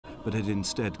but had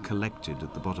instead collected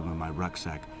at the bottom of my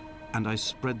rucksack, and I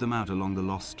spread them out along the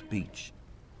lost beach.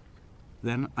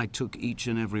 Then I took each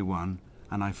and every one,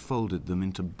 and I folded them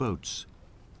into boats.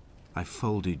 I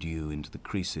folded you into the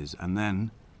creases, and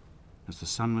then, as the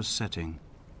sun was setting,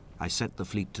 I set the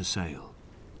fleet to sail.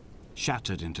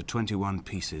 Shattered into 21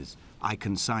 pieces, I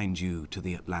consigned you to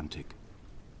the Atlantic,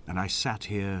 and I sat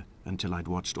here until I'd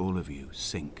watched all of you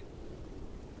sink.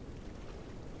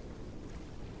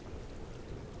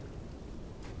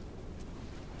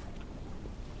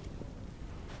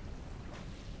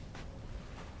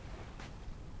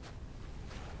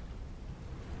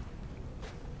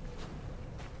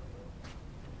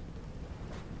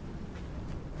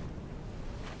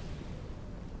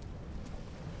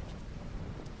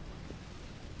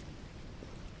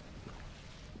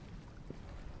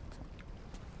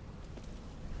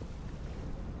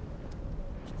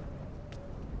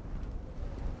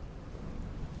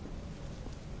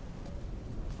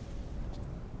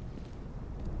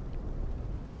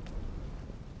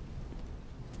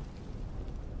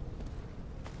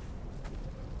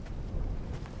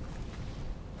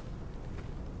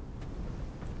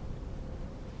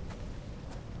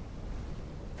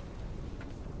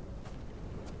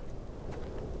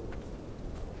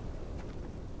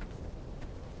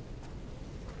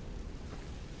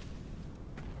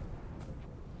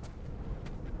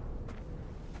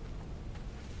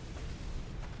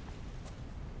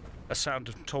 A sound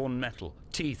of torn metal,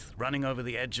 teeth running over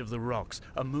the edge of the rocks,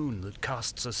 a moon that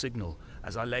casts a signal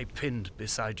as I lay pinned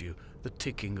beside you, the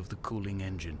ticking of the cooling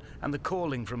engine, and the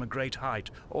calling from a great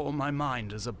height, all my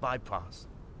mind as a bypass.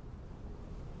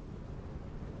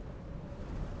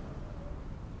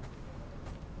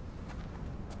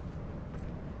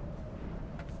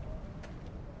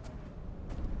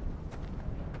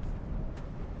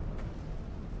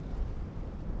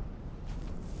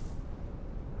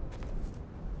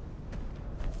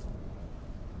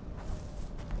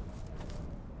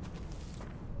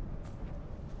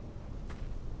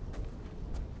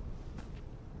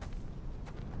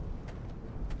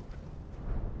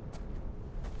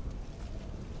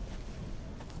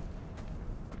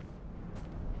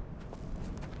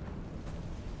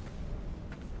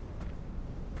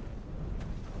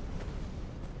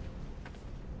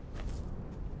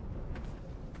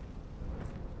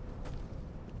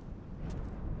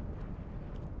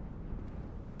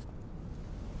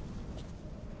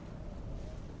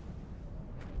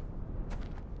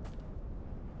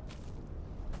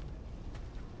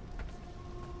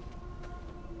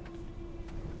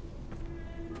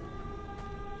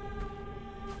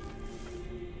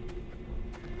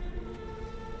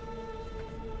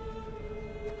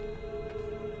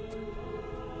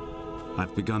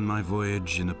 I've begun my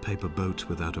voyage in a paper boat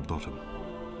without a bottom.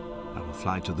 I will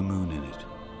fly to the moon in it.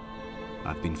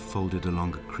 I've been folded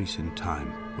along a crease in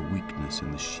time, a weakness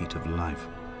in the sheet of life.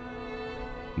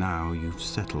 Now you've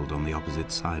settled on the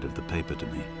opposite side of the paper to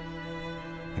me.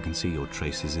 I can see your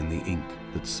traces in the ink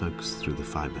that soaks through the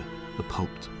fiber, the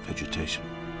pulped vegetation.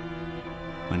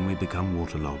 When we become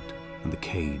waterlogged and the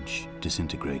cage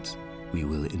disintegrates, we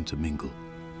will intermingle.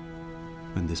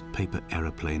 When this paper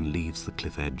aeroplane leaves the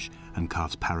cliff edge and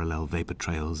casts parallel vapor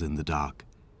trails in the dark,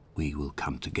 we will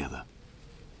come together.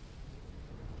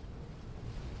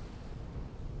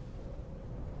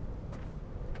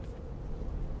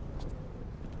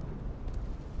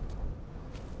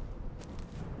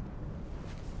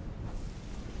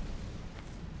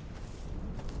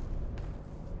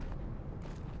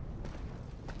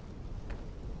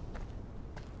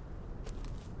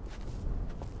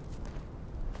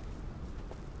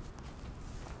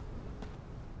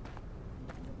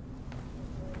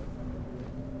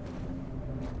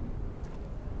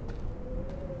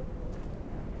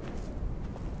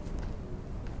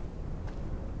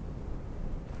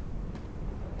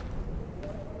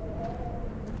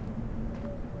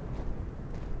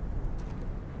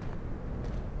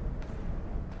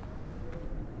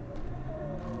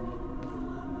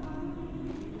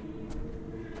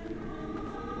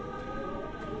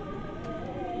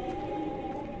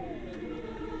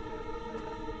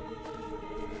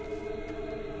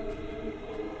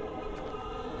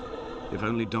 If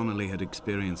only Donnelly had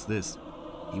experienced this,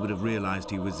 he would have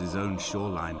realized he was his own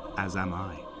shoreline, as am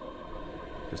I.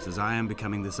 Just as I am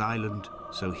becoming this island,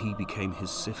 so he became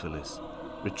his syphilis,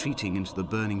 retreating into the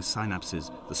burning synapses,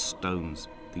 the stones,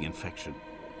 the infection.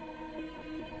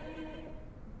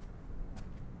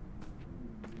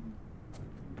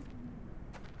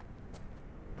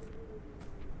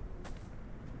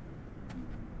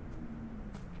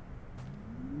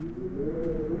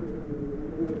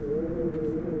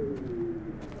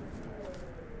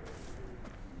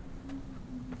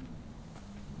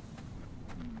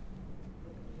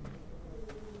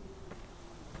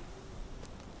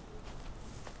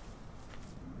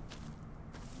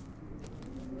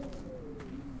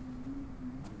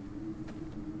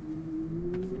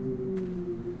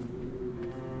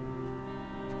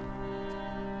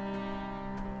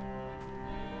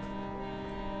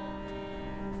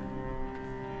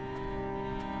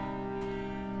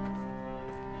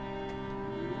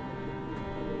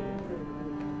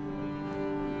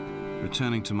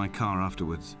 Returning to my car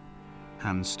afterwards,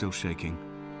 hands still shaking,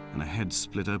 and a head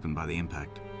split open by the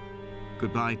impact.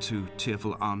 Goodbye to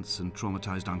tearful aunts and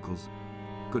traumatized uncles.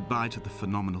 Goodbye to the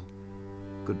phenomenal.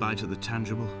 Goodbye to the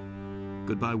tangible.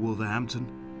 Goodbye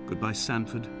Wolverhampton. Goodbye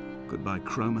Sanford. Goodbye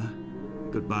Cromer.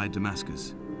 Goodbye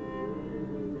Damascus.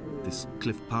 This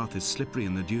cliff path is slippery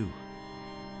in the dew.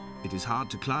 It is hard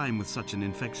to climb with such an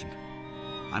infection.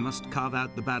 I must carve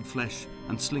out the bad flesh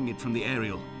and sling it from the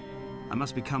aerial. I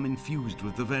must become infused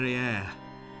with the very air.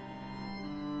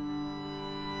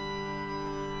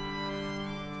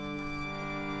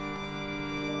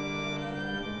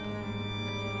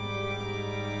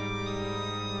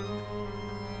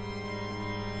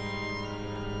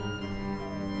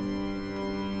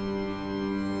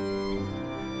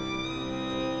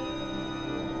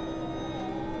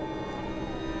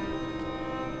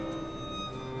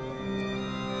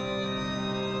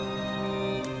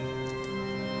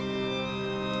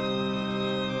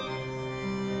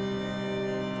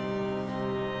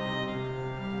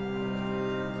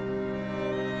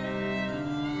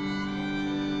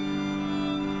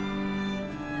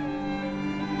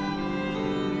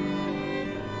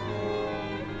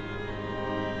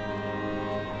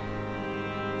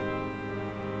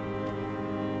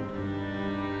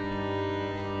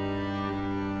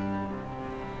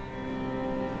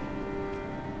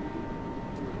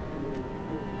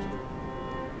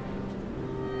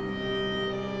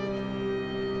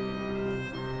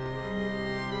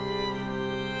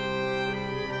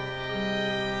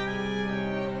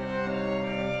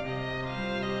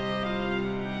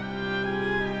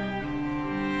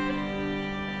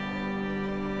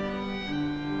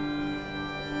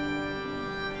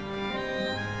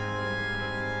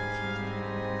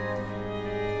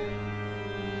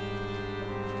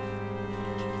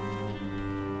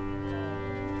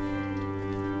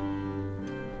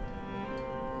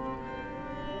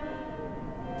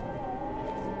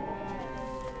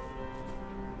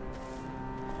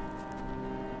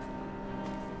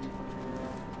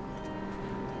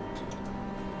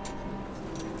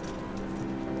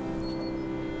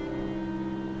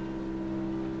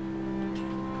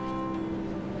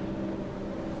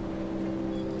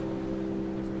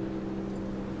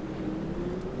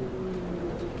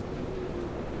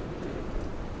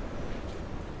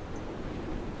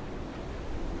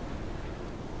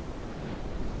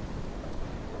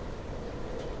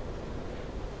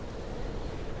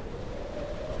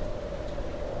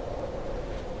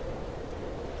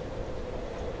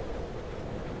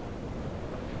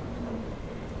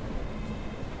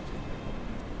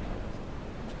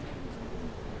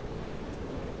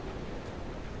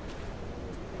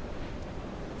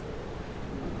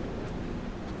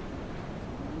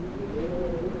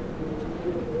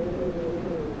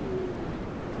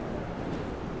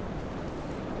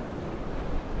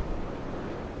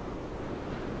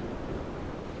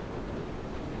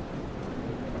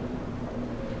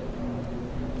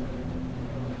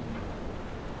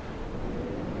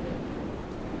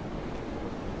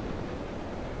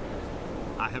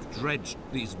 I have dredged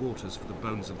these waters for the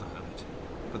bones of the hermit,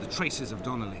 for the traces of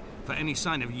Donnelly, for any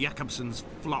sign of Jakobsen's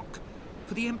flock,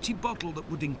 for the empty bottle that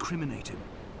would incriminate him.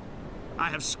 I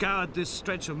have scoured this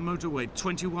stretch of motorway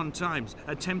 21 times,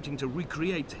 attempting to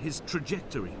recreate his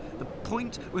trajectory, the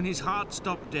point when his heart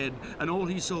stopped dead and all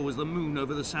he saw was the moon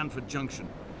over the Sanford Junction.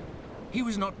 He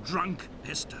was not drunk,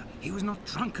 Esther. He was not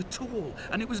drunk at all,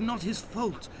 and it was not his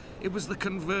fault. It was the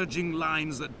converging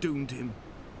lines that doomed him.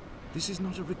 This is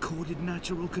not a recorded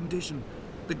natural condition.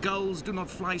 The gulls do not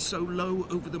fly so low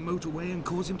over the motorway and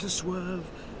cause him to swerve.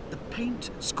 The paint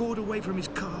scored away from his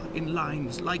car in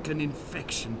lines like an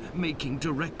infection, making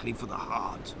directly for the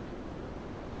heart.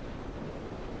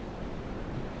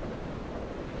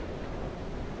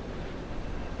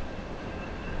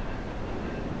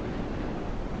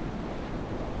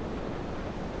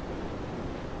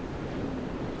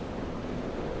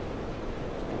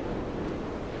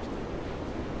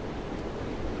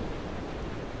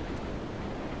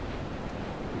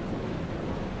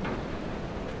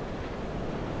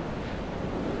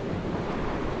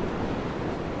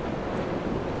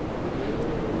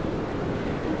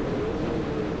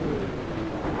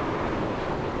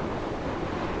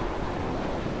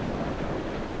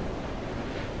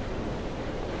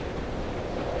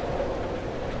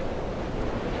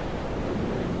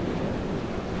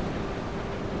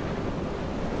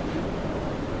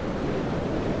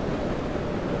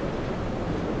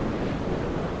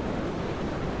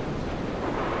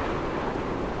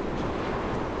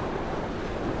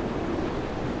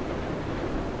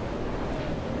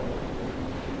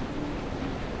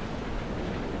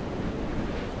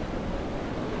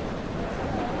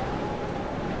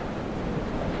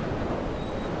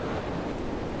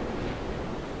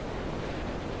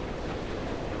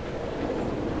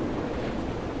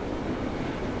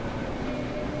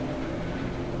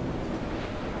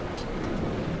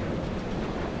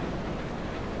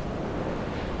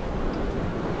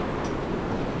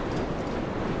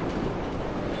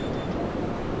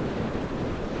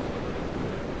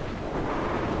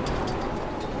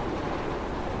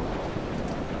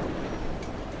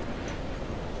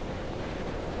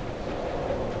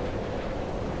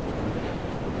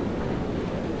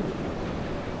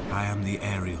 am the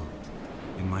Ariel.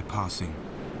 In my passing,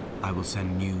 I will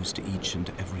send news to each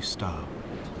and every star.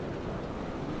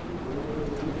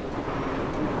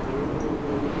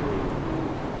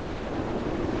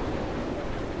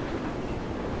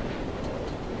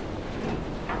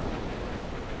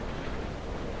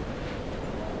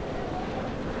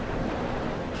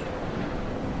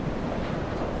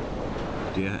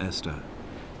 Dear Esther,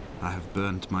 I have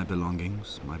burnt my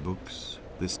belongings, my books,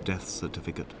 this death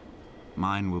certificate.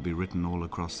 Mine will be written all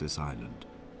across this island.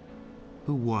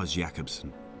 Who was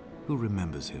Jakobsen? Who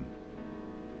remembers him?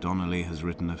 Donnelly has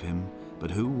written of him, but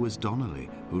who was Donnelly?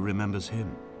 Who remembers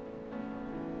him?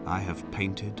 I have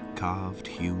painted, carved,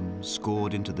 hewn,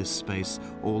 scored into this space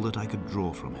all that I could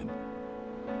draw from him.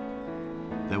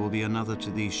 There will be another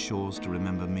to these shores to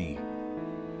remember me.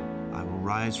 I will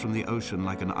rise from the ocean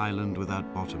like an island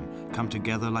without bottom, come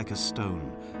together like a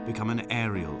stone, become an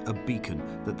Ariel, a beacon,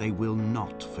 that they will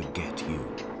not forget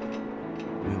you.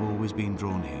 We have always been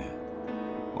drawn here.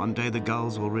 One day the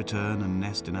gulls will return and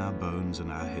nest in our bones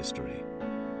and our history.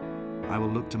 I will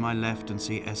look to my left and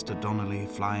see Esther Donnelly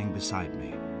flying beside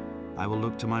me. I will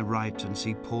look to my right and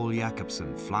see Paul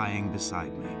Jakobsen flying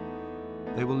beside me.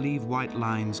 They will leave white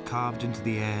lines carved into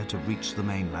the air to reach the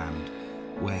mainland,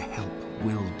 where help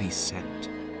will be sent.